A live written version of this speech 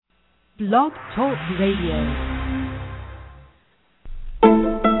Blog Talk Radio.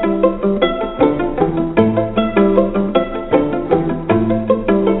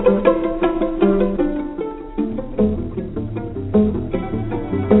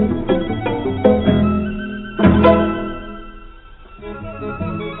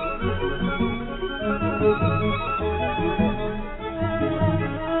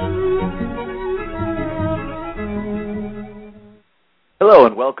 Hello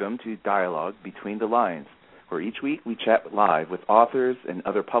and welcome to Dialogue Between the Lines, where each week we chat live with authors and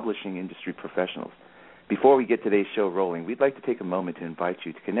other publishing industry professionals. Before we get today's show rolling, we'd like to take a moment to invite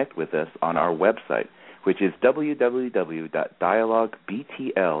you to connect with us on our website, which is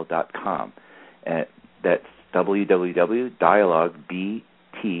www.dialoguebtl.com. That's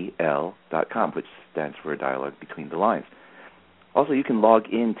www.dialoguebtl.com, which stands for Dialogue Between the Lines. Also, you can log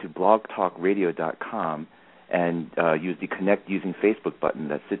in to blogtalkradio.com and use the Connect Using Facebook button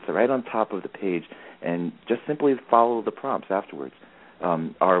that sits right on top of the page, and just simply follow the prompts afterwards.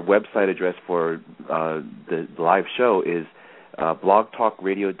 Our website address for the live show is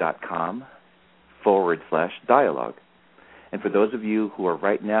blogtalkradio.com/dialogue. And for those of you who are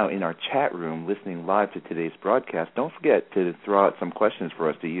right now in our chat room listening live to today's broadcast, don't forget to throw out some questions for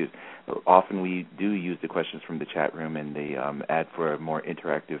us to use. Often we do use the questions from the chat room, and they add for a more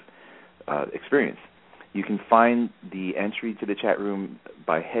interactive experience. You can find the entry to the chat room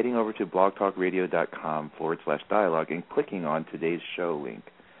by heading over to blogtalkradio.com/dialogue and clicking on today's show link.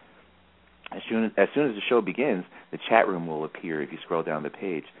 As soon as the show begins, the chat room will appear if you scroll down the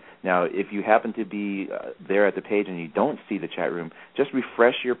page. Now, if you happen to be there at the page and you don't see the chat room, just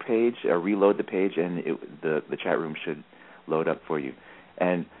refresh your page or reload the page, and the chat room should load up for you.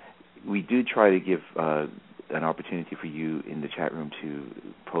 And we do try to give an opportunity for you in the chat room to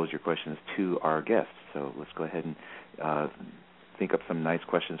pose your questions to our guests. So let's go ahead and think up some nice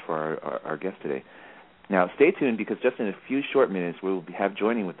questions for our guest today. Now, stay tuned, because just in a few short minutes, we will have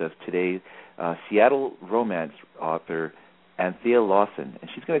joining with us today Seattle romance author Anthea Lawson, and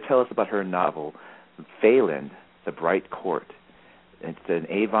she's going to tell us about her novel, Phelan, The Bright Court. It's an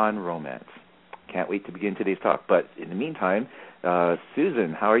Avon romance. Can't wait to begin today's talk. But in the meantime,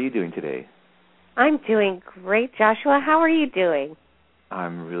 Susan, how are you doing today? I'm doing great, Joshua. How are you doing?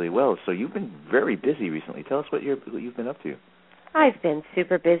 I'm really well. So you've been very busy recently. Tell us what you've been up to. I've been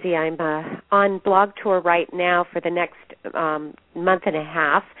super busy. I'm on blog tour right now for the next month and a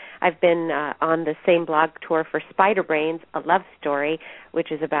half. I've been on the same blog tour for Spider Brains, a love story,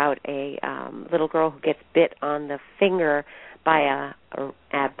 which is about a little girl who gets bit on the finger by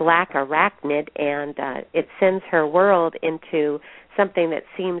a black arachnid, and it sends her world into something that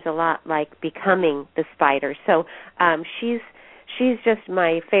seems a lot like becoming the spider. So she's just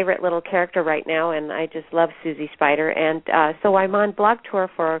my favorite little character right now, and I just love Susie Spider. And so I'm on blog tour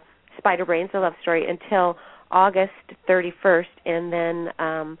for Spider Brains, a love story, until August 31st, and then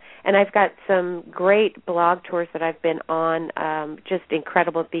and I've got some great blog tours that I've been on, just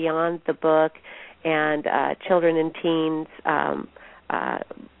incredible, Beyond the Book and Children and Teens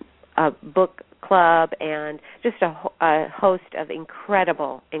book club, and just a host of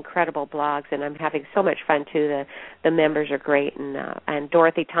incredible blogs, and I'm having so much fun too. The members are great, and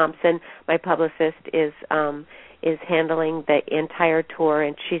Dorothy Thompson, my publicist, is handling the entire tour,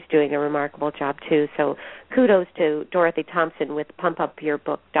 and she's doing a remarkable job too. So kudos to Dorothy Thompson with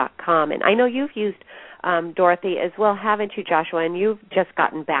pumpupyourbook.com. And I know you've used Dorothy as well, haven't you, Joshua? And you've just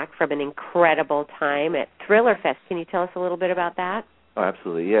gotten back from an incredible time at Thriller Fest. Can you tell us a little bit about that? Oh,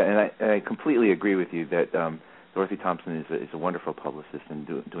 absolutely, yeah, and I completely agree with you that Dorothy Thompson is a wonderful publicist, and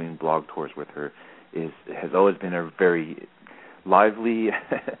doing blog tours with her has always been a very lively, a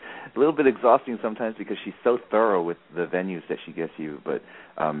little bit exhausting sometimes, because she's so thorough with the venues that she gets you. But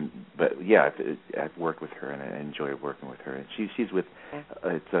yeah, I've worked with her, and I enjoy working with her. And she's with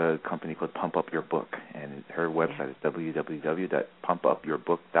it's a company called Pump Up Your Book, and her website is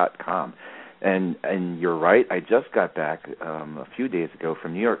www.pumpupyourbook.com. And you're right, I just got back a few days ago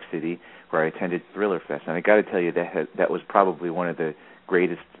from New York City, where I attended Thriller Fest, and I got to tell you that was probably one of the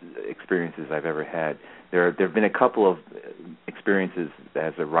greatest experiences I've ever had. There have been a couple of experiences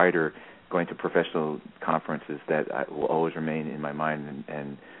as a writer going to professional conferences that will always remain in my mind,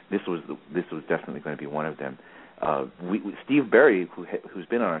 and this was definitely going to be one of them. Steve Berry, who's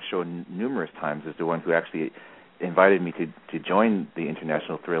been on our show numerous times, is the one who actually invited me to join the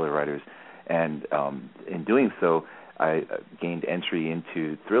International Thriller Writers. And in doing so, I gained entry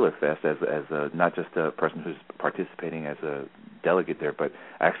into Thriller Fest as not just a person who's participating as a delegate there, but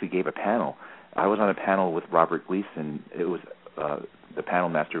I actually gave a panel. I was on a panel with Robert Gleason. It was the panel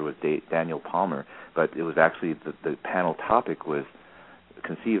master was Daniel Palmer, but it was actually the panel topic was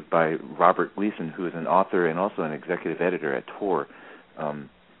conceived by Robert Gleason, who is an author and also an executive editor at Tor.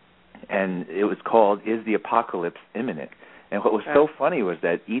 And it was called Is the Apocalypse Imminent? And what was so funny was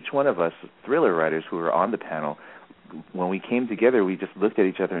that each one of us thriller writers who were on the panel, when we came together, we just looked at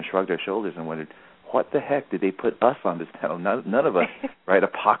each other and shrugged our shoulders and wondered, what the heck did they put us on this panel? None of us write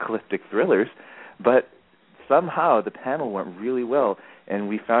apocalyptic thrillers, but somehow the panel went really well, and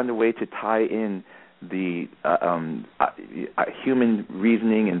we found a way to tie in the human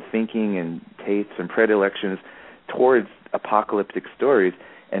reasoning and thinking and tastes and predilections towards apocalyptic stories,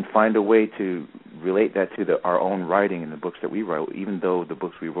 and find a way to relate that to our own writing and the books that we wrote, even though the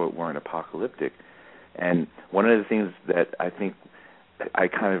books we wrote weren't apocalyptic. And one of the things that I think I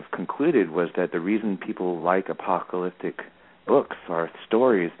kind of concluded was that the reason people like apocalyptic books or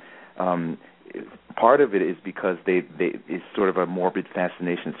stories, part of it is because it's sort of a morbid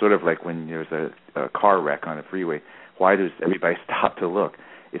fascination, sort of like when there's a car wreck on a freeway. Why does everybody stop to look?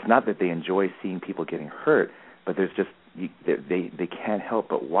 It's not that they enjoy seeing people getting hurt, but there's just they can't help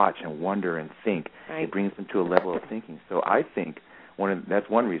but watch and wonder and think. Right. It brings them to a level of thinking. So I think that's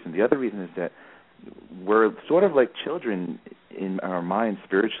one reason. The other reason is that we're sort of like children in our minds,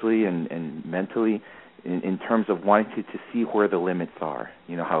 spiritually and mentally, in terms of wanting to see where the limits are.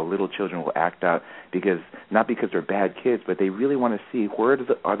 You know, how little children will act out, not because they're bad kids, but they really want to see where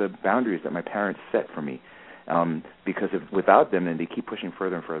are the boundaries that my parents set for me. Because without them, and they keep pushing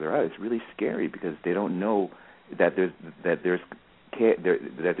further and further out, it's really scary because they don't know that there's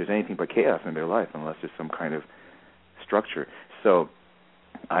anything but chaos in their life unless there's some kind of structure. So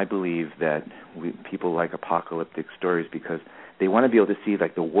I believe that people like apocalyptic stories because they want to be able to see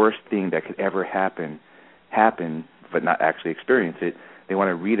like the worst thing that could ever happen, but not actually experience it. They want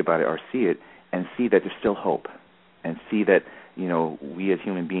to read about it or see it and see that there's still hope, and see that we as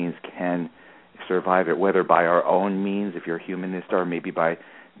human beings can survive it, whether by our own means, if you're a humanist, or maybe by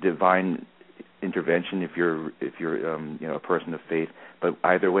divine intervention if you're a person of faith. But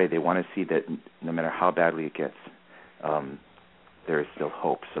either way, they want to see that no matter how badly it gets, there is still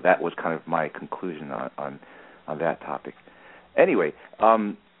hope. So that was kind of my conclusion on that topic. Anyway,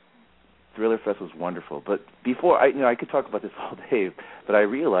 Thriller Fest was wonderful. But before I could talk about this all day, but I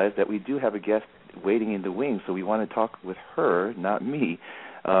realized that we do have a guest waiting in the wings, so we want to talk with her, not me.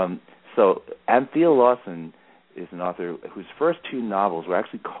 So Anthea Lawson is an author whose first two novels were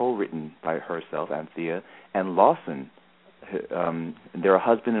actually co-written by herself, Anthea, and Lawson. They're a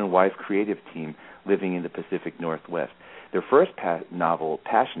husband and wife creative team living in the Pacific Northwest. Their first novel,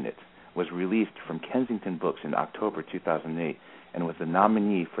 Passionate, was released from Kensington Books in October 2008 and was the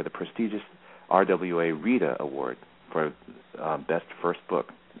nominee for the prestigious RWA Rita Award for Best First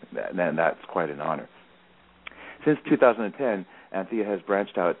Book. And that's quite an honor. Since 2010, Anthea has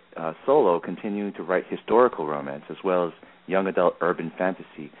branched out solo, continuing to write historical romance as well as young adult urban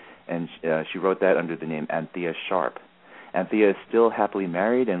fantasy, and she wrote that under the name Anthea Sharp. Anthea is still happily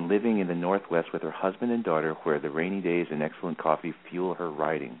married and living in the Northwest with her husband and daughter, where the rainy days and excellent coffee fuel her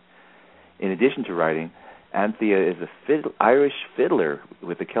writing. In addition to writing, Anthea is an Irish fiddler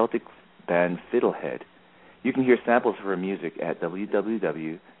with the Celtic band Fiddlehead. You can hear samples of her music at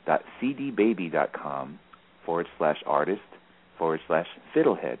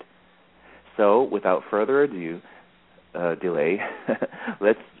www.cdbaby.com/artist/Fiddlehead. So, without further delay,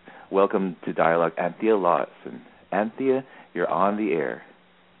 let's welcome to Dialogue Anthea Lawson. Anthea, you're on the air.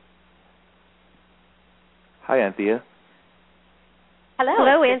 Hi, Anthea.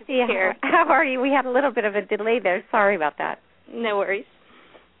 Hello, Anthea. Here. How are you? We had a little bit of a delay there. Sorry about that. No worries.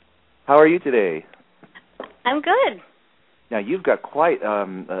 How are you today? I'm good. Now, you've got quite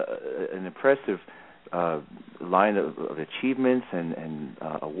an impressive line of achievements and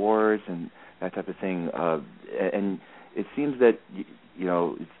awards and that type of thing. And it seems that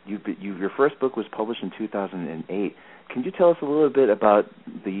your first book was published in 2008. Can you tell us a little bit about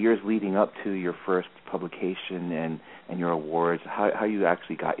the years leading up to your first publication and your awards, how you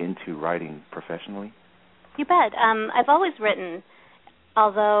actually got into writing professionally? You bet. I've always written,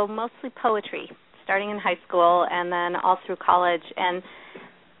 although mostly poetry, starting in high school and then all through college. And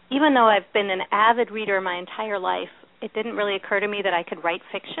even though I've been an avid reader my entire life, it didn't really occur to me that I could write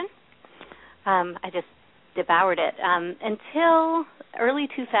fiction. I just devoured it until early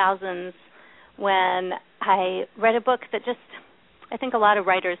 2000s when I read a book that I think a lot of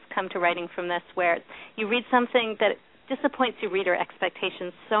writers come to writing from this, where you read something that disappoints your reader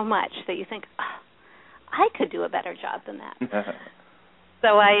expectations so much that you think, I could do a better job than that.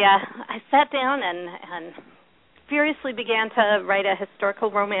 So I sat down and furiously began to write a historical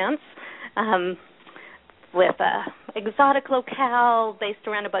romance with an exotic locale based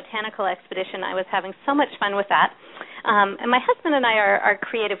around a botanical expedition. I was having so much fun with that. And my husband and I are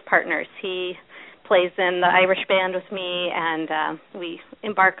creative partners. He plays in the Irish band with me, and we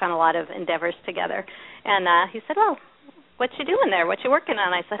embark on a lot of endeavors together. And he said, well, what you doing there? What you working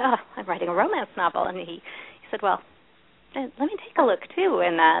on? I said, I'm writing a romance novel. And he said, well, let me take a look, too.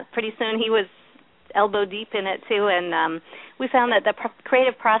 And pretty soon he was elbow deep in it, too. And we found that the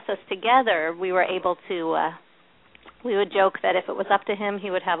creative process together, we were able to, we would joke that if it was up to him,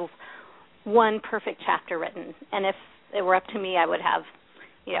 he would have one perfect chapter written. And if it were up to me, I would have,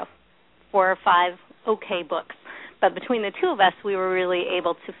 4 or 5 okay books. But between the two of us, we were really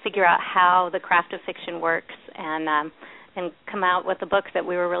able to figure out how the craft of fiction works and come out with a book that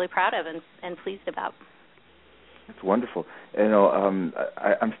we were really proud of and pleased about. That's wonderful.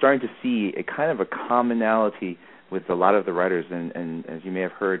 I'm starting to see a kind of a commonality with a lot of the writers, and as you may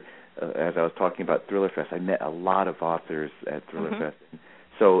have heard, as I was talking about Thriller Fest, I met a lot of authors at Thriller Fest.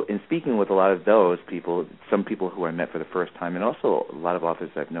 So in speaking with a lot of those people, some people who I met for the first time, and also a lot of authors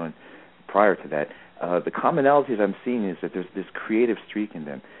I've known prior to that, the commonalities I'm seeing is that there's this creative streak in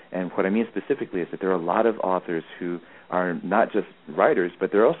them. And what I mean specifically is that there are a lot of authors who are not just writers,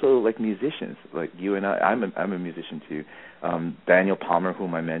 but they're also like musicians, like you and I. I'm a musician too. Daniel Palmer,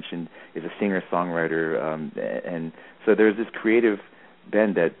 whom I mentioned, is a singer-songwriter, and so there's this creative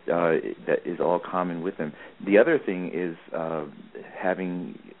bend that is all common with them. The other thing is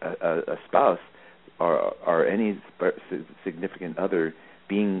having a spouse or any significant other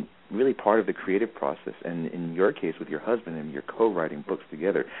being really part of the creative process, and in your case with your husband, and you're co-writing books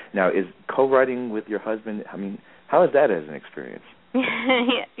together. Now, is co-writing with your husband, I mean, how is that as an experience?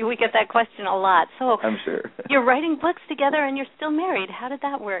 We get that question a lot. So I'm sure. You're writing books together and you're still married. How did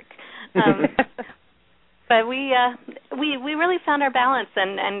that work? But we really found our balance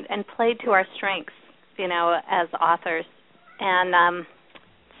and played to our strengths, as authors. And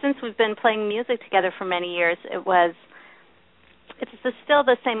since we've been playing music together for many years, it's still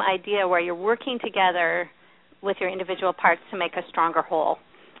the same idea where you're working together with your individual parts to make a stronger whole.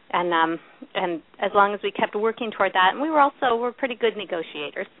 And as long as we kept working toward that, and we're pretty good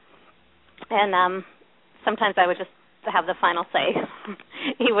negotiators. And sometimes I would just have the final say.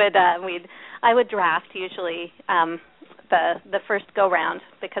 I would draft usually the first go round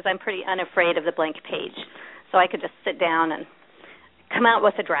because I'm pretty unafraid of the blank page. So I could just sit down and come out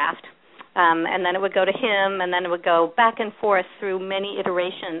with a draft. And then it would go to him, and then it would go back and forth through many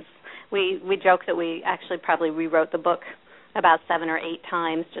iterations. We joke that we actually probably rewrote the book about 7 or 8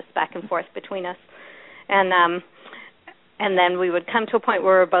 times, just back and forth between us. And then we would come to a point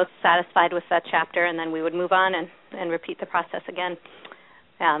where we were both satisfied with that chapter, and then we would move on and repeat the process again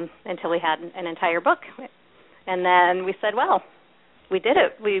until we had an entire book. And then we said, well, we did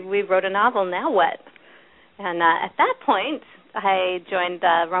it. We wrote a novel, now what? And at that point, I joined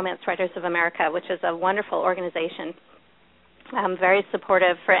Romance Writers of America, which is a wonderful organization. Very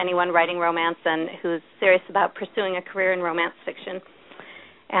supportive for anyone writing romance and who's serious about pursuing a career in romance fiction.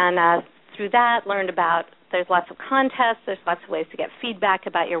 And through that, learned about there's lots of contests, there's lots of ways to get feedback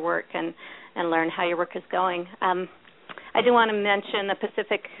about your work and learn how your work is going. I do want to mention the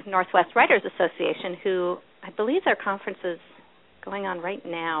Pacific Northwest Writers Association, who I believe their conference is going on right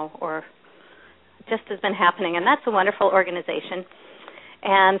now or just has been happening, and that's a wonderful organization.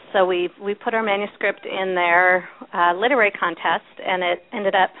 And so we put our manuscript in their literary contest, and it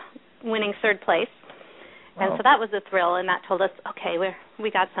ended up winning 3rd place. Wow. And so that was a thrill, and that told us, okay, we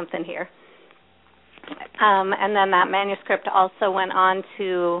got something here. And then that manuscript also went on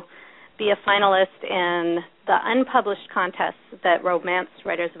to be a finalist in the unpublished contest that Romance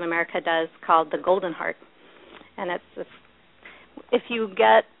Writers of America does called the Golden Heart. And it's if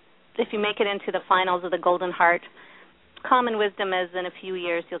you make it into the finals of the Golden Heart, common wisdom is in a few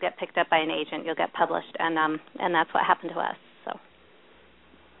years you'll get picked up by an agent, you'll get published, and that's what happened to us. So.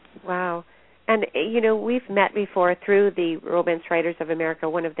 Wow. And, we've met before through the Romance Writers of America,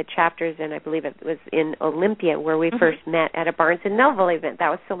 one of the chapters, and I believe it was in Olympia, where we first met at a Barnes & Noble event. That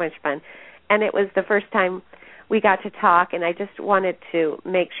was so much fun. And it was the first time we got to talk, and I just wanted to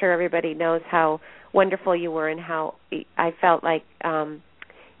make sure everybody knows how wonderful you were and how I felt like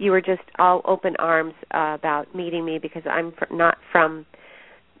you were just all open arms about meeting me because I'm not from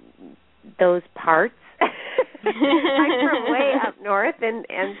those parts. I'm from way up north, and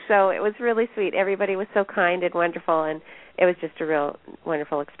so it was really sweet. Everybody was so kind and wonderful, and it was just a real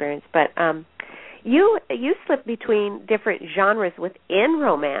wonderful experience. But you slip between different genres within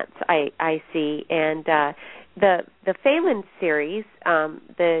romance, I see, and the Phelan series,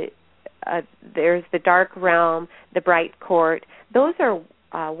 there's the Dark Realm, the Bright Court. Those are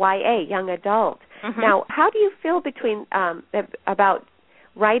YA, young adult. Mm-hmm. Now, how do you feel about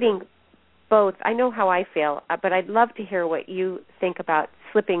writing both. I know how I feel, but I'd love to hear what you think about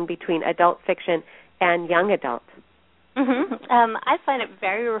slipping between adult fiction and young adult. I find it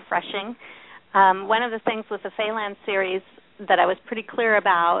very refreshing. One of the things with the Phalanx series that I was pretty clear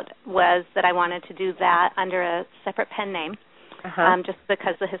about was that I wanted to do that under a separate pen name, just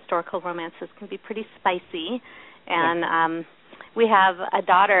because the historical romances can be pretty spicy. And we have a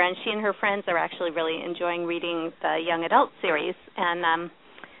daughter, and she and her friends are actually really enjoying reading the young adult series, and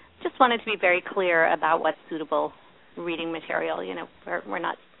just wanted to be very clear about what's suitable reading material. You know, we're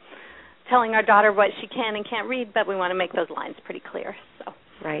not telling our daughter what she can and can't read, but we want to make those lines pretty clear. So.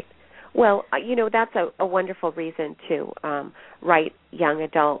 Right. Well, that's a wonderful reason to write young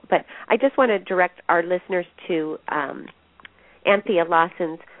adult. But I just want to direct our listeners to Anthea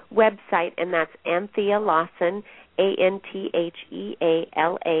Lawson's website, and that's Anthea Lawson,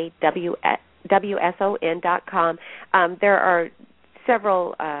 ANTHEALAWSON.com. There are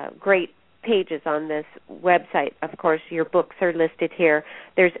several great pages on this website. Of course, your books are listed here.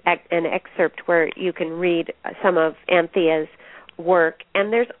 There's an excerpt where you can read some of Anthea's work,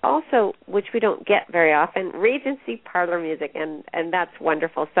 and there's also, which we don't get very often, Regency parlor music, and that's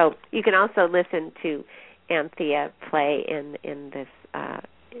wonderful. So you can also listen to Anthea play in this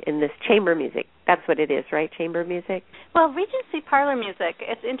chamber music. That's what it is, right? Chamber music? Well, Regency parlor music,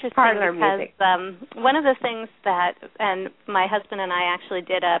 it's interesting because one of the things that, and my husband and I actually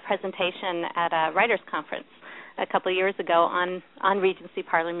did a presentation at a writers' conference a couple of years ago on Regency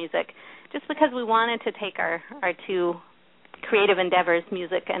parlor music, just because we wanted to take our two creative endeavors,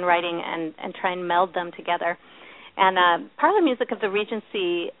 music and writing, and try and meld them together. And parlor music of the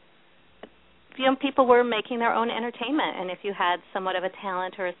Regency, people were making their own entertainment, and if you had somewhat of a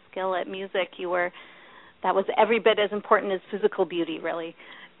talent or a skill at music, that was every bit as important as physical beauty, really.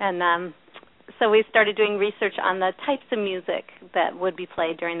 And so we started doing research on the types of music that would be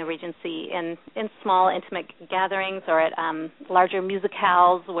played during the Regency in small, intimate gatherings or at larger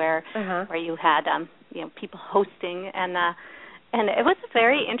musicales where you had people hosting, and it was a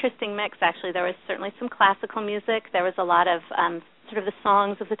very interesting mix. Actually, there was certainly some classical music. There was a lot of sort of the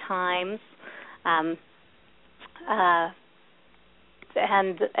songs of the times. And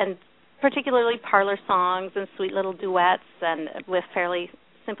particularly parlor songs and sweet little duets, and with fairly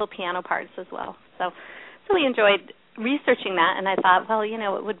simple piano parts as well. So we enjoyed researching that, and I thought, well,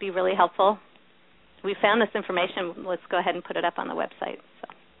 it would be really helpful. We found this information. Let's go ahead and put it up on the website. So.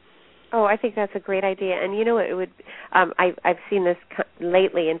 Oh, I think that's a great idea, and it would. I've seen this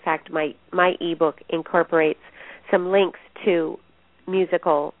lately. In fact, my ebook incorporates some links to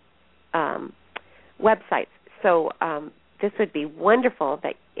musical websites. So this would be wonderful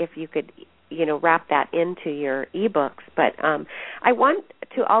that if you could, wrap that into your ebooks. But I want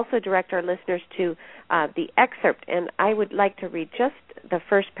to also direct our listeners to the excerpt, and I would like to read just the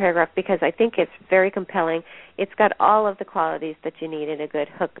first paragraph because I think it's very compelling. It's got all of the qualities that you need in a good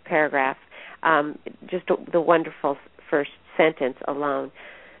hook paragraph, just the wonderful first sentence alone.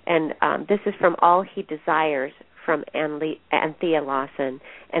 And this is from All He Desires from Anthea Lawson,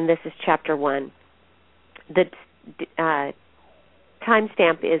 and this is Chapter 1. The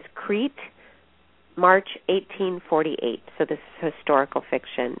timestamp is Crete, March 1848. So this is historical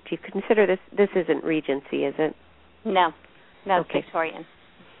fiction. Do you consider this isn't Regency, is it? No, okay. It's Victorian.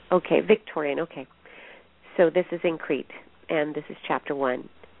 Okay, Victorian, okay. So this is in Crete, and this is Chapter 1.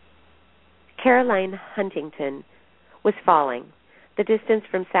 Caroline Huntington was falling. The distance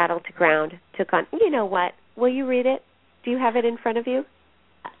from saddle to ground took on... You know what? Will you read it? Do you have it in front of you?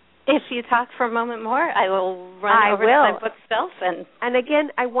 If you talk for a moment more, I will run over to my bookshelf. And again,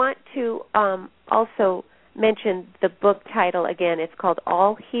 I want to also mention the book title again. It's called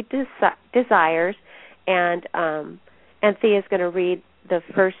All He Desires, and Anthea is going to read the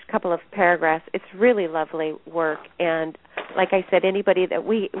first couple of paragraphs. It's really lovely work, and like I said, anybody that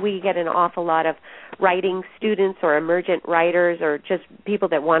we get an awful lot of writing students or emergent writers or just people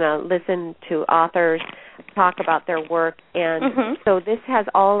that want to listen to authors talk about their work, and so this has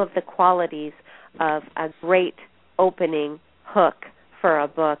all of the qualities of a great opening hook for a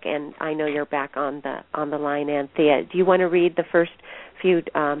book. And I know you're back on the line, Anthea. Do you want to read the first few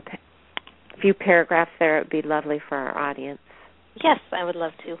paragraphs there? It would be lovely for our audience. Yes, I would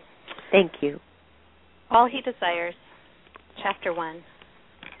love to. Thank you. All He Desires, Chapter 1.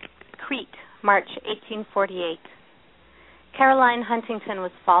 Crete, March 1848. Caroline Huntington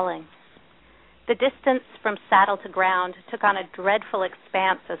was falling. The distance from saddle to ground took on a dreadful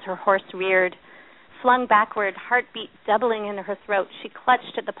expanse as her horse reared. Flung backward, heartbeat doubling in her throat, she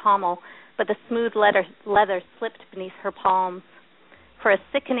clutched at the pommel, but the smooth leather slipped beneath her palms. For a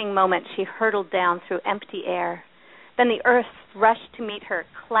sickening moment, she hurtled down through empty air. Then the earth rushed to meet her,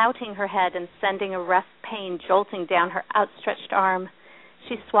 clouting her head and sending a rough pain jolting down her outstretched arm.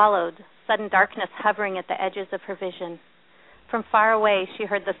 She swallowed, sudden darkness hovering at the edges of her vision. From far away, she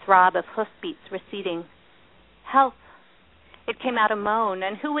heard the throb of hoofbeats receding. Help! It came out a moan,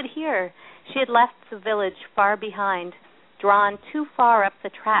 and who would hear? She had left the village far behind, drawn too far up the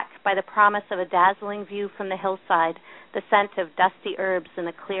track by the promise of a dazzling view from the hillside, the scent of dusty herbs in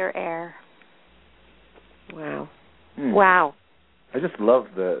the clear air. Wow. Wow. I just love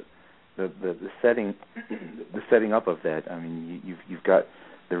the setting the setting up of that. I mean, you've got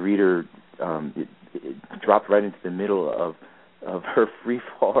the reader it dropped right into the middle of her free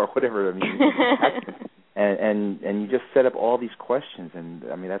fall or whatever. I mean, and you just set up all these questions, and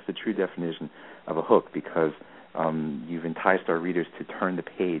I mean that's the true definition of a hook, because you've enticed our readers to turn the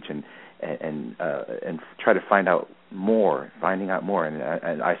page and try to finding out more,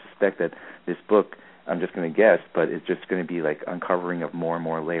 and I suspect that this book, I'm just going to guess, but it's just going to be like uncovering of more and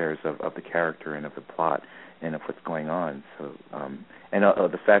more layers of the character and of the plot and of what's going on. So, and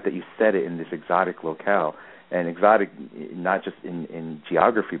the fact that you set it in this exotic locale, and exotic not just in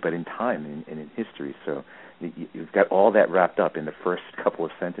geography, but in time and in history. So you've got all that wrapped up in the first couple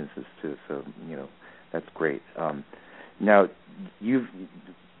of sentences too. So that's great. Now you've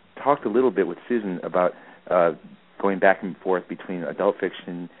talked a little bit with Susan about going back and forth between adult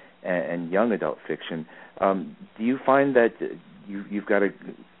fiction and young adult fiction. Do you find that you've got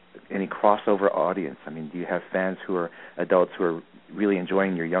any crossover audience? I mean, do you have fans who are adults who are really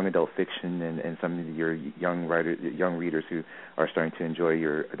enjoying your young adult fiction, and some of your young readers who are starting to enjoy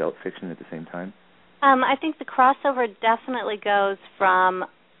your adult fiction at the same time? I think the crossover definitely goes from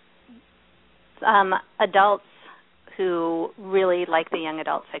adults who really like the young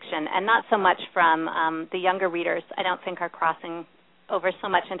adult fiction, and not so much from the younger readers. I don't think are crossing over so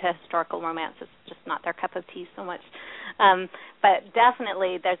much into historical romance. It's just not their cup of tea so much. But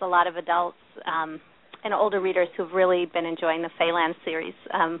definitely there's a lot of adults and older readers who've really been enjoying the Feyland series,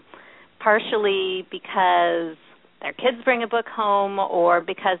 partially because their kids bring a book home, or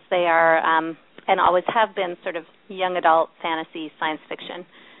because they are, and always have been, sort of young adult fantasy science fiction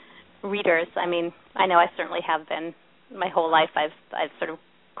readers. I mean, I know I certainly have been. My whole life I've sort of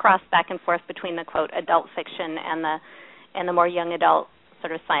crossed back and forth between the, quote, adult fiction and the more young adult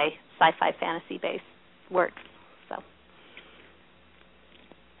sort of sci-fi fantasy-based works. So,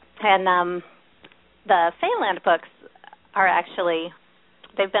 and the Feyland books are actually,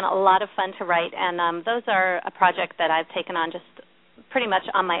 they've been a lot of fun to write, and those are a project that I've taken on just pretty much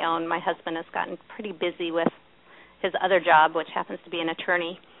on my own. My husband has gotten pretty busy with his other job, which happens to be an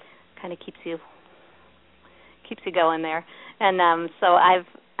attorney. Kind of keeps you going there, and so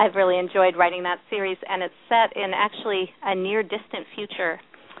I've really enjoyed writing that series, and it's set in actually a near distant future,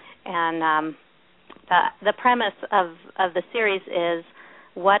 and the premise of the series is,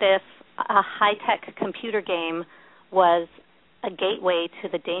 what if a high-tech computer game was a gateway to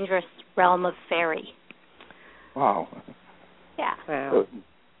the dangerous realm of fairy? Wow. Yeah. Wow. So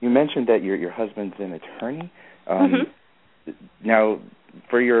you mentioned that your husband's an attorney. Now,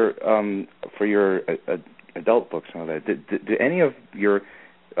 for your adult books and all that, do any of your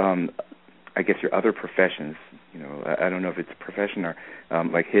I guess your other professions, I don't know if it's a profession or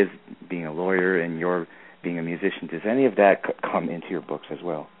like his being a lawyer and your being a musician, does any of that come into your books as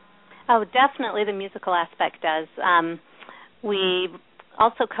well? Oh, definitely the musical aspect does. We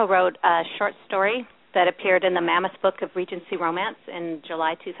also co-wrote a short story that appeared in the Mammoth Book of Regency Romance in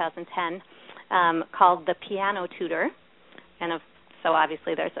July 2010 called The Piano Tutor. And so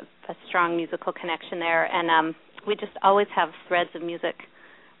obviously there's a strong musical connection there. And we just always have threads of music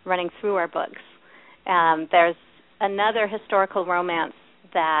running through our books. There's another historical romance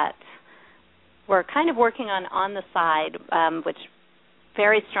that we're kind of working on the side, which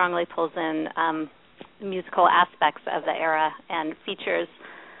very strongly pulls in musical aspects of the era and features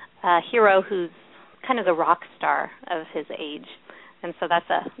a hero who's kind of the rock star of his age. And so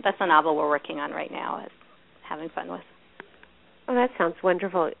that's a novel we're working on right now, having fun with. Oh, that sounds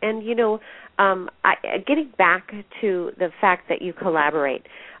wonderful. And, getting back to the fact that you collaborate,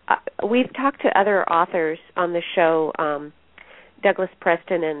 we've talked to other authors on the show, Douglas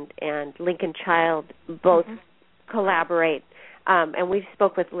Preston and Lincoln Child both collaborate, and we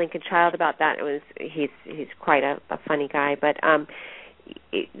spoke with Lincoln Child about that. He's quite a funny guy, but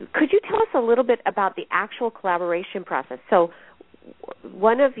could you tell us a little bit about the actual collaboration process? So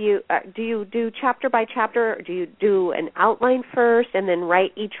one of you, do you do chapter by chapter, or do you do an outline first and then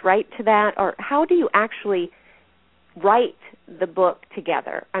write to that, or how do you actually write the book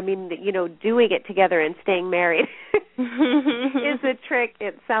together? I mean, doing it together and staying married is a trick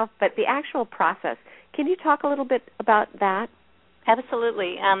itself, but the actual process, Can you talk a little bit about that?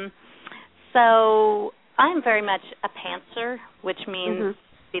 Absolutely. So I'm very much a pantser, which means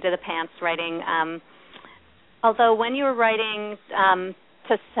seat of the pants writing. Although when you're writing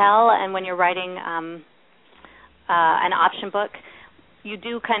to sell and when you're writing an option book, you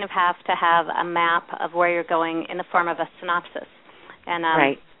do kind of have to have a map of where you're going in the form of a synopsis. And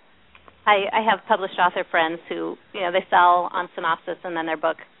right. I have published author friends who, they sell on synopsis and then their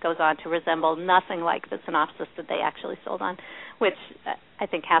book goes on to resemble nothing like the synopsis that they actually sold on, which I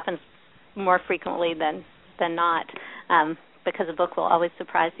think happens more frequently than not, because a book will always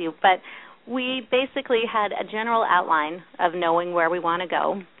surprise you. But we basically had a general outline of knowing where we want to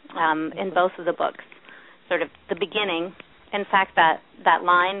go in both of the books, sort of the beginning. In fact, that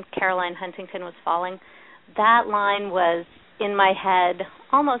line, Caroline Huntington was falling, that line was in my head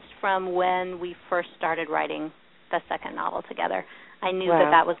almost from when we first started writing the second novel together. I knew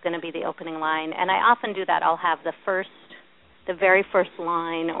that was going to be the opening line, and I often do that. I'll have the very first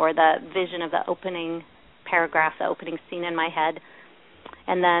line or the vision of the opening paragraph, the opening scene in my head,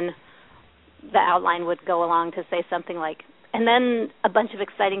 and then the outline would go along to say something like, and then a bunch of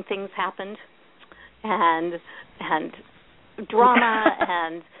exciting things happened, and drama,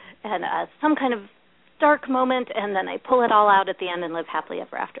 and some kind of dark moment, and then I pull it all out at the end and live happily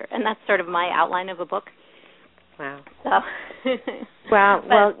ever after. And that's sort of my outline of a book. Wow. So. Wow.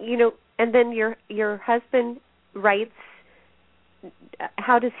 Well, and then your husband writes.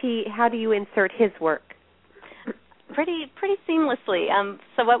 How do you insert his work? Pretty seamlessly.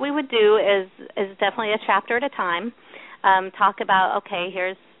 So what we would do is definitely a chapter at a time. Talk about, okay,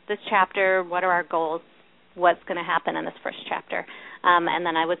 here's this chapter. What are our goals? What's going to happen in this first chapter? And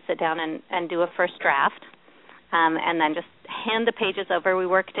then I would sit down and do a first draft, and then just hand the pages over. We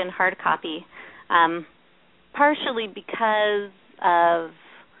worked in hard copy, partially because of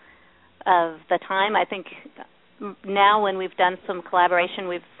the time. I think now when we've done some collaboration,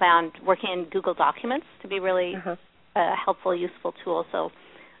 we've found working in Google Documents to be really a helpful, useful tool. So,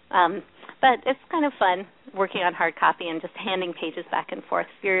 but it's kind of fun working on hard copy and just handing pages back and forth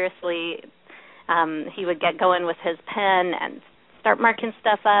furiously. He would get going with his pen and start marking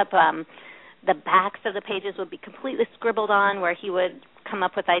stuff up. The backs of the pages would be completely scribbled on, where he would come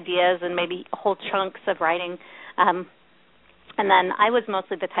up with ideas and maybe whole chunks of writing. And then I was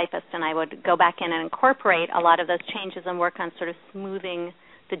mostly the typist, and I would go back in and incorporate a lot of those changes and work on sort of smoothing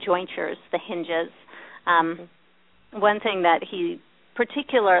the jointures, the hinges. One thing that he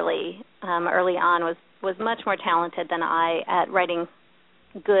particularly early on was much more talented than I at writing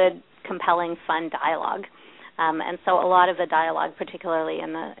good, compelling, fun dialogue. And so a lot of the dialogue, particularly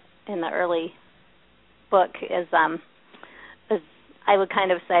in the early book, is I would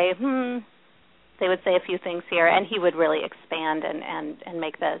kind of say, they would say a few things here, and he would really expand and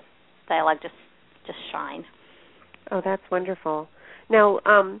make the dialogue just shine. Oh, that's wonderful. Now,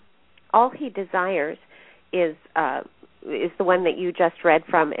 All He Desires is the one that you just read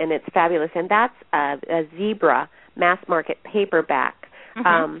from, and it's fabulous. And that's a Zebra mass market paperback.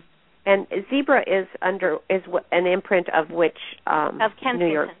 And Zebra is an imprint of which of Kensington.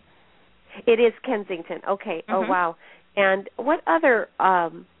 New York. It is Kensington. Okay. Oh, wow. And what other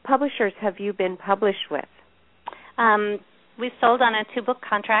publishers have you been published with? We sold on a 2-book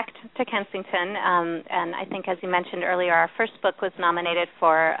contract to Kensington, and I think, as you mentioned earlier, our first book was nominated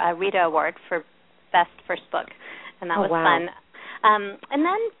for a Rita Award for Best First Book, and that was fun. And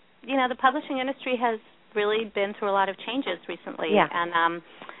then, the publishing industry has really been through a lot of changes recently. Yeah. And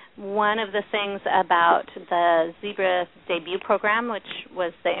one of the things about the Zebra debut program, which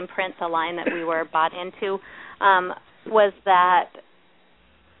was the imprint, the line that we were bought into, was that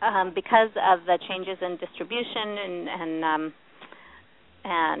because of the changes in distribution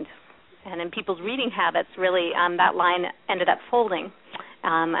and in people's reading habits, really, that line ended up folding,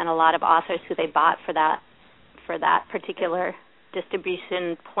 and a lot of authors who they bought for that particular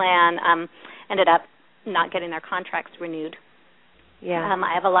distribution plan ended up not getting their contracts renewed. Yeah.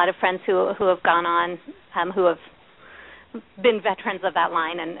 I have a lot of friends who have gone on, who have been veterans of that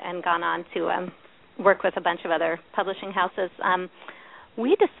line and gone on to work with a bunch of other publishing houses.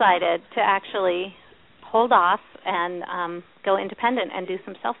 We decided to actually hold off and go independent and do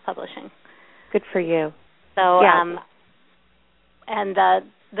some self-publishing. Good for you. So, and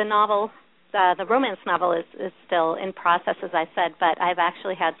the novel, the romance novel is still in process, as I said, but I've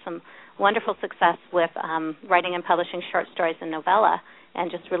actually had some wonderful success with writing and publishing short stories and novella and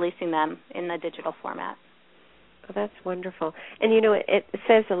just releasing them in the digital format. Oh, that's wonderful. And, it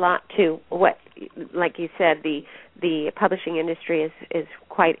says a lot, too, what, like you said, the publishing industry is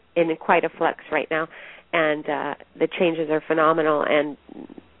quite a flux right now, and the changes are phenomenal. And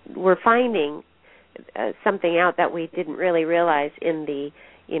we're finding something out that we didn't really realize in the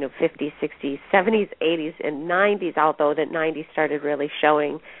 50s, 60s, 70s, 80s, and 90s, although the 90s started really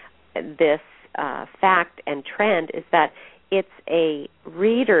showing this fact and trend, is that it's a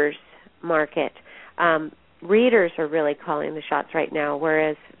reader's market. Readers are really calling the shots right now,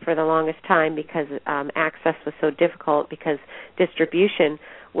 whereas for the longest time, because access was so difficult, because distribution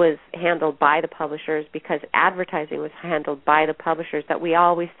was handled by the publishers, because advertising was handled by the publishers, that we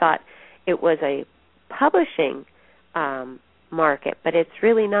always thought it was a publishing market, but it's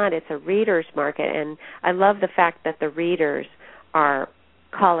really not. It's a reader's market, and I love the fact that the readers are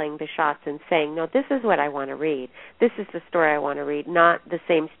calling the shots and saying, no, this is what I want to read. This is the story I want to read, not the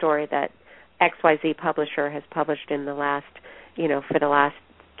same story that XYZ publisher has published in the last, for the last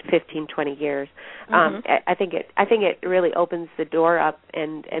 15, 20 years. Mm-hmm. I think it really opens the door up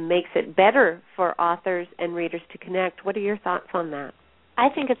and makes it better for authors and readers to connect. What are your thoughts on that? I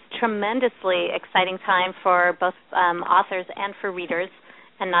think it's a tremendously exciting time for both authors and for readers,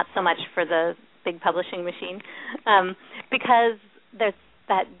 and not so much for the big publishing machine, because there's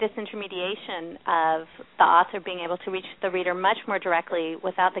that disintermediation of the author being able to reach the reader much more directly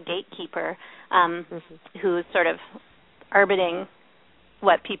without the gatekeeper who's sort of orbiting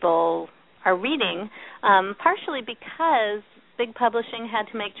what people are reading, partially because big publishing had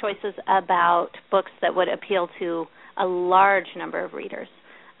to make choices about books that would appeal to a large number of readers.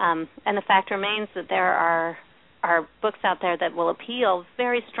 And the fact remains that there are books out there that will appeal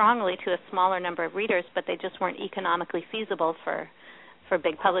very strongly to a smaller number of readers, but they just weren't economically feasible for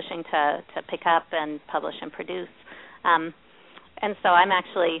big publishing to pick up and publish and produce. And so I'm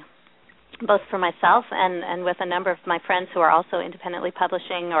actually, both for myself and with a number of my friends who are also independently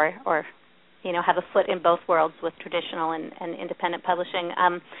publishing or have a foot in both worlds with traditional and independent publishing,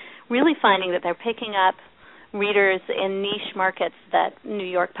 really finding that they're picking up readers in niche markets that New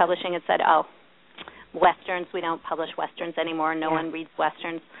York Publishing had said, Westerns, we don't publish Westerns anymore, no one reads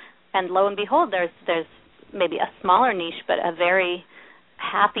Westerns. And lo and behold, there's maybe a smaller niche, but a very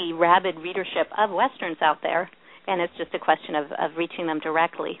happy, rabid readership of Westerns out there, and it's just a question of reaching them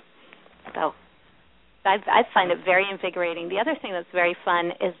directly. So I find it very invigorating. The other thing that's very fun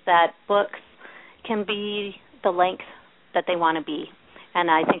is that books can be the length that they want to be, and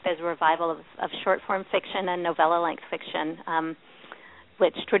I think there's a revival of short-form fiction and novella-length fiction,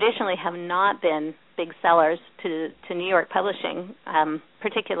 which traditionally have not been big sellers to New York Publishing,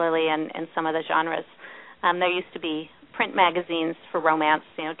 particularly in some of the genres. There used to be print magazines for romance,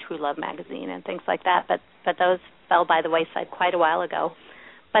 True Love magazine and things like that, but those fell by the wayside quite a while ago.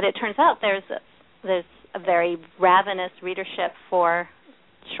 But it turns out there's a very ravenous readership for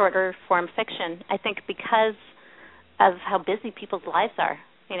shorter form fiction, I think because of how busy people's lives are.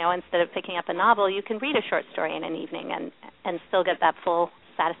 Instead of picking up a novel, you can read a short story in an evening and still get that full,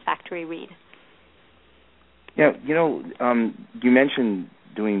 satisfactory read. Yeah, you mentioned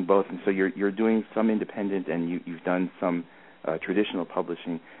doing both, and so you're doing some independent, and you've done some traditional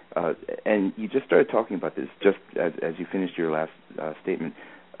publishing, and you just started talking about this just as you finished your last statement.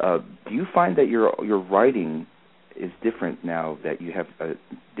 Do you find that your writing is different now that you have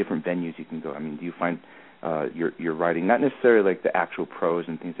different venues you can go? I mean, do you find your writing, not necessarily like the actual prose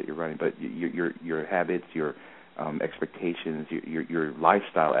and things that you're writing, but your habits, your expectations, your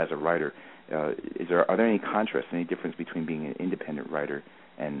lifestyle as a writer? Are there any contrasts, any difference between being an independent writer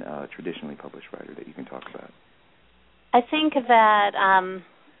and a traditionally published writer that you can talk about? I think that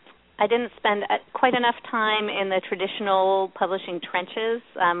I didn't spend quite enough time in the traditional publishing trenches.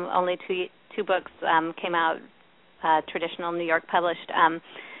 Only two books came out, traditional New York published,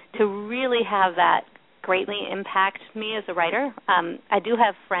 to really have that greatly impact me as a writer. I do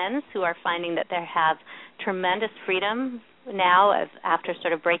have friends who are finding that they have tremendous freedom now after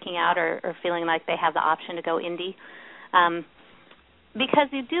sort of breaking out or feeling like they have the option to go indie. Because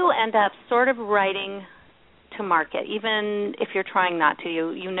you do end up sort of writing to market, even if you're trying not to.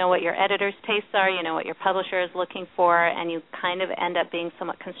 You know what your editor's tastes are, you know what your publisher is looking for, and you kind of end up being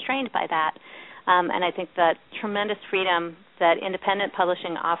somewhat constrained by that. And I think that tremendous freedom that independent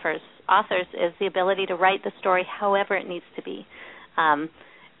publishing offers authors is the ability to write the story however it needs to be.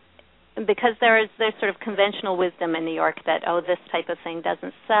 Because there's sort of conventional wisdom in New York that, this type of thing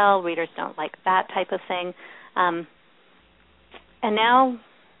doesn't sell, readers don't like that type of thing. And now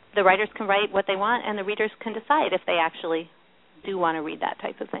the writers can write what they want, and the readers can decide if they actually do want to read that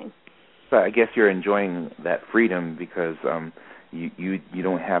type of thing. So I guess you're enjoying that freedom because you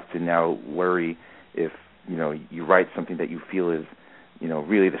don't have to now worry if you write something that you feel is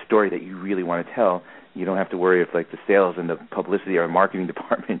really the story that you really want to tell, you don't have to worry if like the sales and the publicity or marketing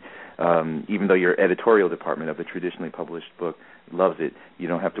department, even though your editorial department of the traditionally published book loves it, you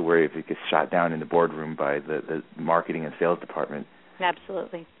don't have to worry if it gets shot down in the boardroom by the marketing and sales department.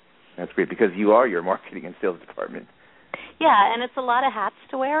 Absolutely. That's great, because you are your marketing and sales department. Yeah, and it's a lot of hats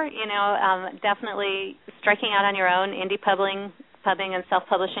to wear. Definitely striking out on your own. Indie pubbing and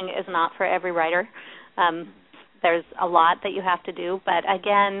self-publishing is not for every writer. There's a lot that you have to do, but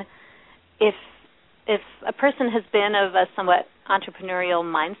again, if a person has been of a somewhat entrepreneurial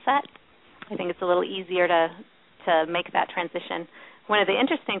mindset, I think it's a little easier to make that transition. One of the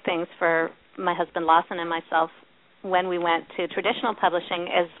interesting things for my husband Lawson and myself when we went to traditional publishing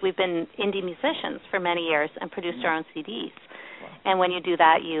is we've been indie musicians for many years and produced our own CDs. Wow. And when you do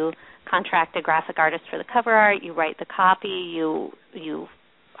that, you contract a graphic artist for the cover art, you write the copy, you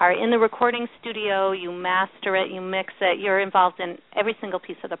are in the recording studio, you master it, you mix it, you're involved in every single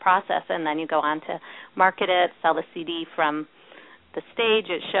piece of the process, and then you go on to market it, sell the CD from the stage,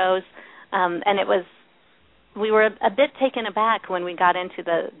 it shows. And we were a bit taken aback when we got into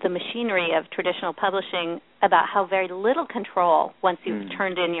the machinery of traditional publishing about how very little control, once you've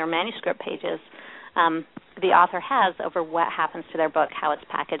turned in your manuscript pages, the author has over what happens to their book, how it's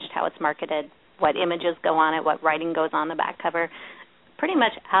packaged, how it's marketed, what images go on it, what writing goes on the back cover, pretty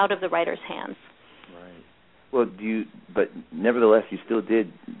much out of the writer's hands. Right. Well, but nevertheless, you still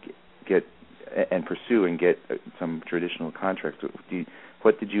did get and pursue and get some traditional contracts.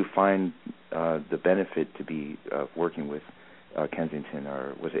 What did you find the benefit to be working with Kensington,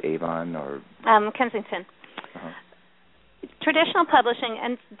 or was it Avon, or Kensington? Uh-huh. Traditional publishing,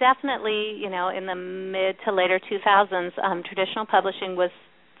 and definitely, in the mid to later 2000s, traditional publishing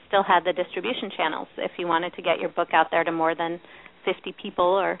still had the distribution channels. If you wanted to get your book out there to more than 50 people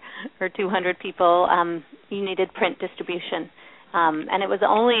or 200 people, you needed print distribution. And it was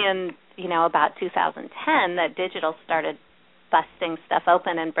only in, about 2010 that digital started busting stuff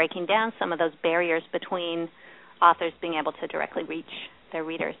open and breaking down some of those barriers between authors being able to directly reach their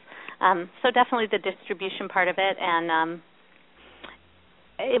readers. So definitely the distribution part of it, and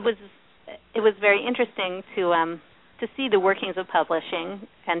it was very interesting to see the workings of publishing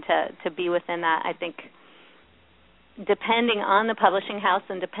and to be within that. I think depending on the publishing house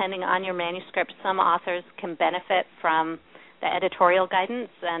and depending on your manuscript, some authors can benefit from the editorial guidance,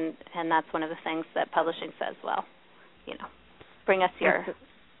 and that's one of the things that publishing says, well, bring us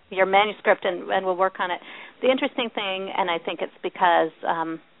your manuscript and we'll work on it. The interesting thing, and I think it's because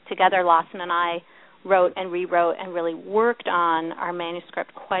together Lawson and I wrote and rewrote and really worked on our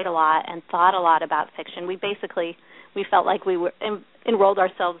manuscript quite a lot and thought a lot about fiction. We felt like we were enrolled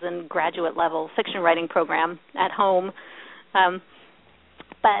ourselves in graduate-level fiction writing program at home.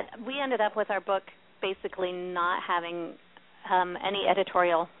 But we ended up with our book basically not having any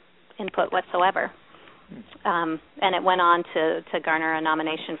editorial input whatsoever. And it went on to garner a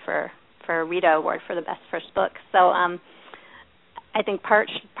nomination for a Rita Award for the Best First Book. So I think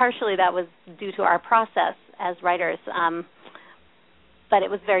partially that was due to our process as writers. But it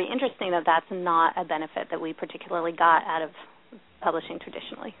was very interesting that that's not a benefit that we particularly got out of publishing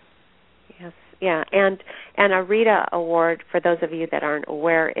traditionally. Yes, yeah, and a Rita Award, for those of you that aren't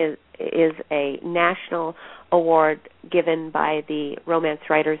aware, is a national award given by the Romance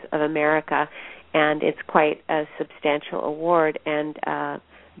Writers of America, and it's quite a substantial award, and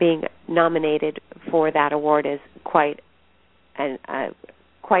being nominated for that award is quite an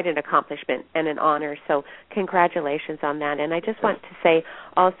accomplishment and an honor. So congratulations on that. And I just want to say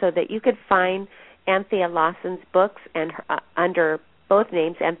also that you could find Anthea Lawson's books and under both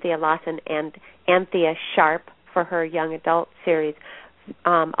names, Anthea Lawson and Anthea Sharp, for her young adult series,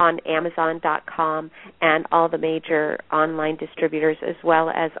 on Amazon.com and all the major online distributors, as well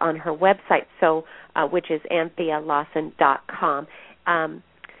as on her website, which is AntheaLawson.com.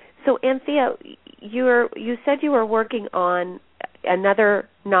 So, Anthea, you said you were working on another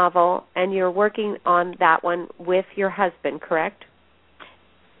novel, and you're working on that one with your husband, correct?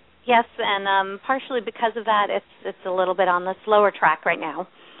 Yes, and partially because of that, it's a little bit on the slower track right now.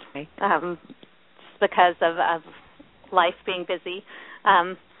 Okay. Just because of life being busy.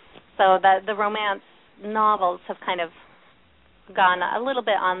 So the romance novels have kind of gone a little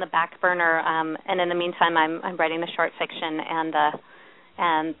bit on the back burner, and in the meantime, I'm writing the short fiction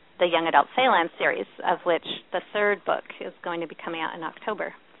and the young adult Phalanx series, of which the third book is going to be coming out in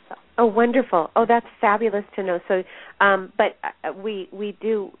October. So. Oh, wonderful! Oh, that's fabulous to know. So, but we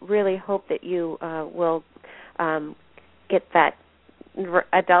do really hope that you will get that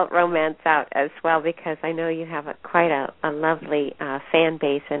adult romance out as well, because I know you have quite a lovely fan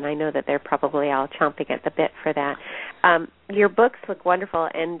base, and I know that they're probably all chomping at the bit for that. Your books look wonderful,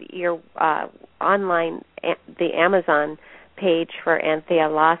 and your online, the Amazon page for Anthea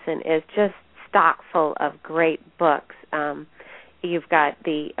Lawson is just stock full of great books. You've got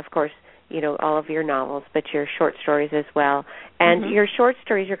of course, all of your novels, but your short stories as well. And your short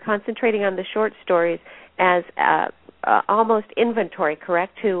stories, you're concentrating on the short stories as almost inventory,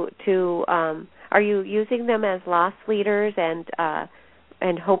 correct? Are you using them as loss leaders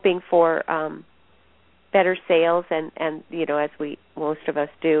and hoping for better sales and as most of us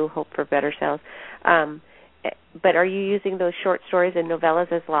do, hope for better sales. But are you using those short stories and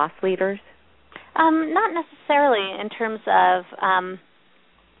novellas as loss leaders? Not necessarily, in terms of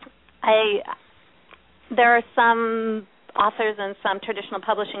there are some authors and some traditional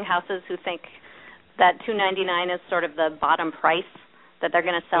publishing houses who think that $2.99 is sort of the bottom price that they're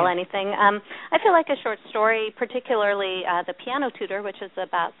going to sell anything. I feel like a short story, particularly The Piano Tutor, which is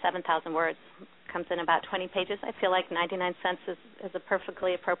about 7,000 words, comes in about 20 pages. I feel like 99 cents is a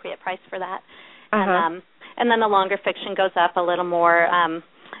perfectly appropriate price for that. And then the longer fiction goes up a little more.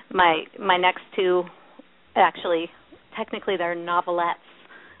 My next two, actually, technically they're novelettes,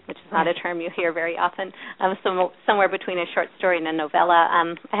 which is not a term you hear very often, somewhere between a short story and a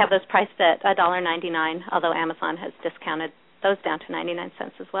novella. I have those priced at $1.99, although Amazon has discounted those down to 99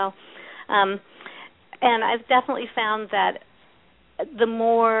 cents as well. And I've definitely found that the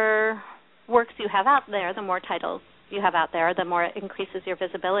more works you have out there, the more titles you have out there, the more it increases your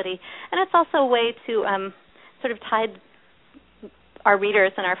visibility. And it's also a way to sort of tide our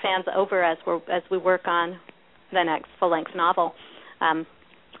readers and our fans over as we work on the next full-length novel,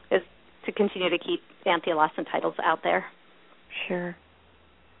 is to continue to keep Anthea Lawson titles out there. Sure.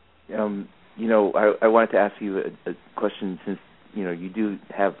 I wanted to ask you a question, since you do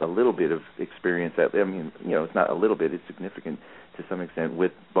have a little bit of experience. It's not a little bit; it's significant to some extent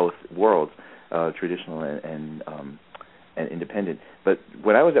with both worlds, traditional and independent. But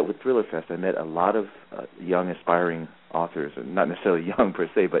when I was with Thriller Fest, I met a lot of young aspiring authors, and not necessarily young per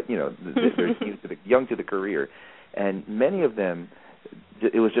se, but they're young to the career, and many of them,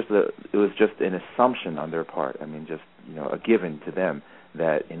 it was just an assumption on their part. A given to them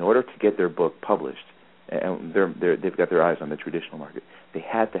that in order to get their book published, and they've got their eyes on the traditional market, they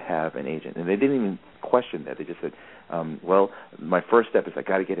had to have an agent, and they didn't even question that. They just said, "Well, my first step is I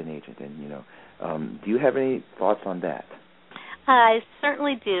got to get an agent." And do you have any thoughts on that? I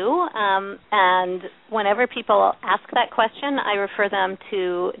certainly do, and whenever people ask that question, I refer them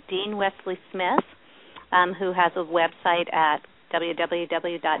to Dean Wesley Smith, who has a website at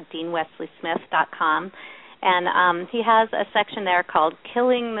www.deanwesleysmith.com, and he has a section there called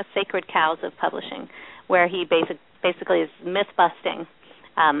Killing the Sacred Cows of Publishing, where he basically is myth-busting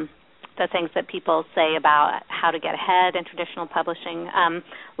the things that people say about how to get ahead in traditional publishing.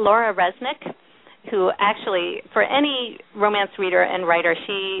 Laura Resnick, who actually, for any romance reader and writer,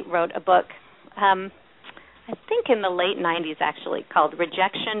 she wrote a book, I think in the late 90s actually, called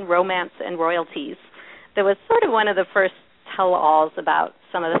Rejection, Romance, and Royalties. That was sort of one of the first tell-alls about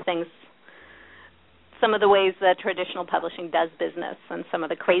some of the things, some of the ways that traditional publishing does business, and some of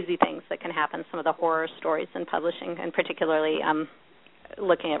the crazy things that can happen, some of the horror stories in publishing, and particularly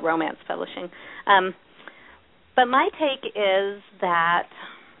looking at romance publishing. But my take is that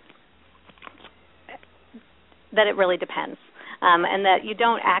it really depends, and that you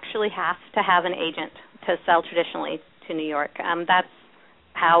don't actually have to have an agent to sell traditionally to New York. That's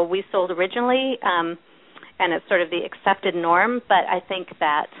how we sold originally, and it's sort of the accepted norm, but I think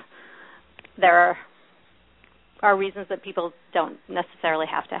that there are reasons that people don't necessarily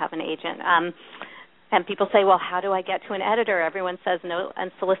have to have an agent. And people say, well, how do I get to an editor? Everyone says no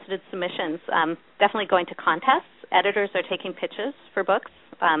unsolicited submissions. Definitely going to contests. Editors are taking pitches for books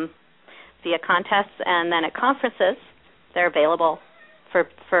via contests, and then at conferences, they're available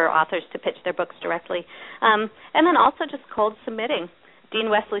for authors to pitch their books directly. And then also just cold submitting. Dean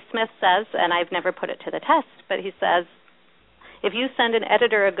Wesley Smith says, and I've never put it to the test, but he says, if you send an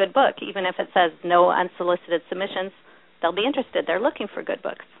editor a good book, even if it says no unsolicited submissions, they'll be interested. They're looking for good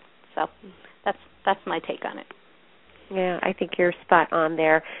books. So that's my take on it. Yeah, I think you're spot on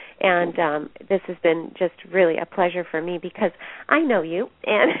there, and this has been just really a pleasure for me because I know you,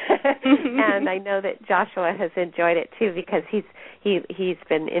 and and I know that Joshua has enjoyed it too because he's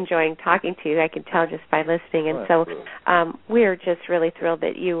been enjoying talking to you. I can tell just by listening, and so we're just really thrilled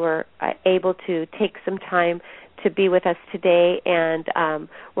that you were able to take some time to be with us today, and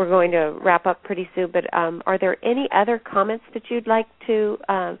we're going to wrap up pretty soon. But are there any other comments that you'd like to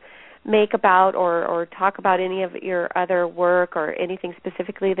make about or talk about any of your other work or anything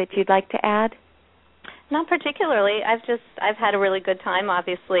specifically that you'd like to add? Not particularly. I've had a really good time.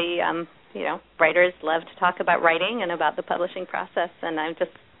 Obviously, writers love to talk about writing and about the publishing process, and I'm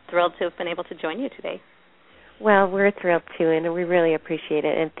just thrilled to have been able to join you today. Well, we're thrilled too, and we really appreciate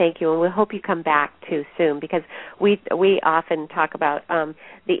it, and thank you. And we hope you come back too soon, because we often talk about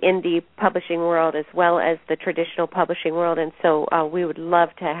the indie publishing world as well as the traditional publishing world, and so we would love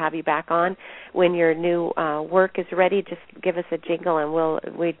to have you back on when your new work is ready. Just give us a jingle, and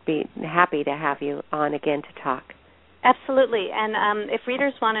we'd be happy to have you on again to talk. Absolutely. And if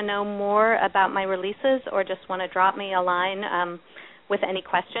readers want to know more about my releases or just want to drop me a line with any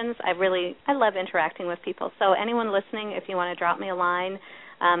questions, I love interacting with people. So anyone listening, if you want to drop me a line,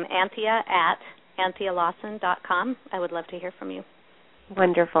 Anthea at AntheaLawson.com. I would love to hear from you.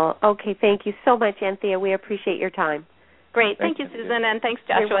 Wonderful. Okay, thank you so much, Anthea. We appreciate your time. Great. Thank you, Susan, and thanks,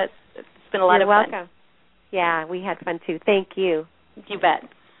 Joshua. It's been a lot of fun. You're welcome. Yeah, we had fun too. Thank you. You bet.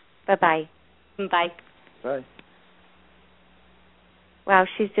 Bye-bye. Bye. Bye. Wow,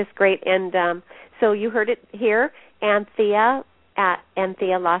 she's just great. And so you heard it here, Anthea at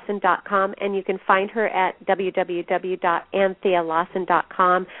AntheaLawson.com, and you can find her at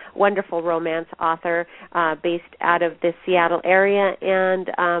www.anthealawson.com. Wonderful romance author based out of the Seattle area, and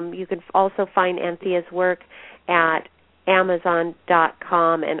you can also find Anthea's work at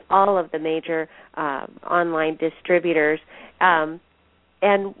Amazon.com and all of the major online distributors. And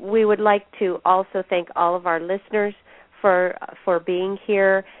we would like to also thank all of our listeners for being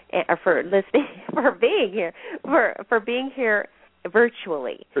here, for listening, for being here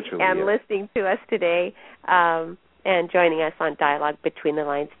virtually and listening to us today, and joining us on Dialogue Between the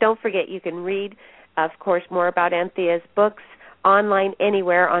Lines. Don't forget, you can read, of course, more about Anthea's books online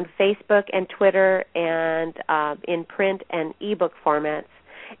anywhere on Facebook and Twitter, and in print and ebook formats.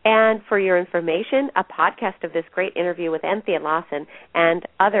 And for your information, a podcast of this great interview with Anthea Lawson and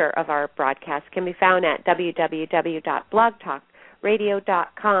other of our broadcasts can be found at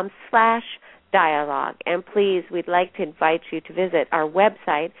www.blogtalkradio.com/dialogue. And please, we'd like to invite you to visit our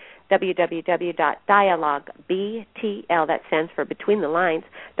website, www.dialoguebtl, that stands for Between the Lines,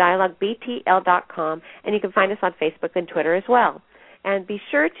 dialoguebtl.com, and you can find us on Facebook and Twitter as well. And be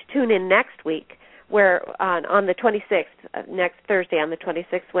sure to tune in next week, where on the 26th, next Thursday on the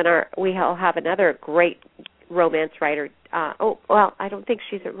 26th, when we'll have another great romance writer. I don't think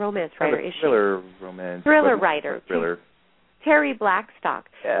she's a romance writer, is she? Thriller writer. Terry Blackstock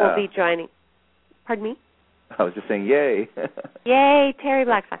will be joining. Pardon me? I was just saying, yay. Yay, Terry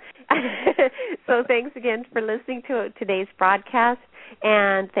Blackstock. So thanks again for listening to today's broadcast,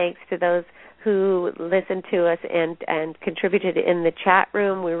 and thanks to those who listened to us and contributed in the chat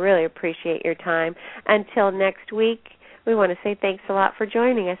room. We really appreciate your time. Until next week, we want to say thanks a lot for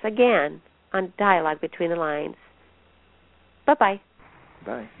joining us again on Dialogue Between the Lines. Bye-bye.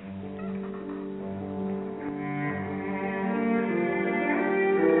 Bye.